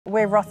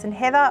We're Ross and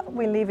Heather.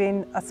 We live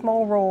in a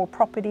small rural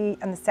property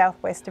in the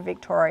southwest of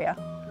Victoria.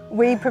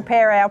 We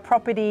prepare our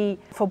property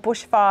for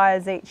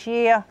bushfires each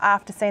year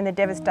after seeing the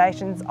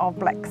devastations of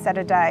Black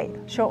Saturday.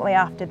 Shortly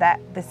after that,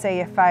 the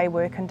CFA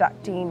were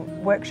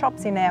conducting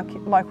workshops in our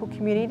local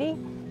community,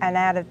 and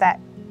out of that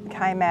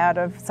came out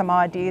of some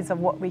ideas of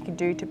what we could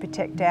do to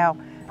protect our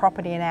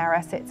property and our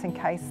assets in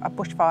case a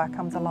bushfire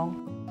comes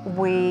along.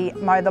 We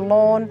mow the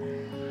lawn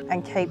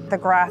and keep the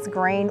grass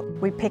green.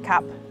 We pick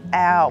up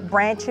our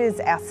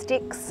branches, our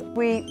sticks.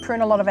 We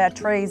prune a lot of our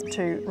trees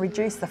to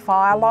reduce the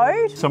fire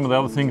load. Some of the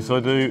other things I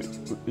do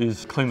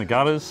is clean the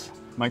gutters,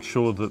 make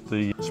sure that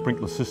the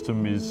sprinkler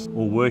system is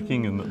all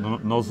working and that the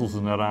nozzles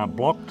and that aren't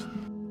blocked.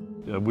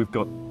 We've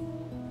got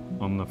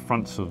on the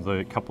fronts of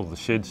a couple of the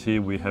sheds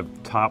here, we have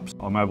tarps.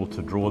 I'm able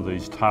to draw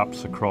these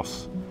tarps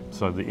across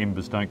so the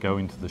embers don't go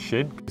into the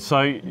shed.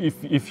 So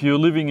if you're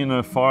living in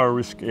a fire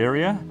risk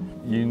area,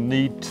 you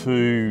need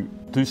to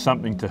do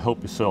something to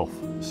help yourself.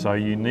 So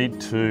you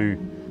need to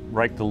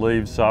rake the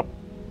leaves up,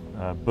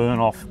 burn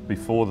off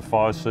before the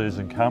fire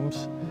season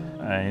comes,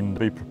 and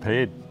be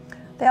prepared.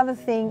 The other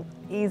thing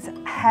is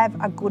have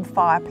a good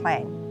fire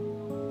plan.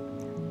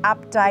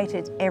 Update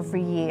it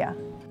every year.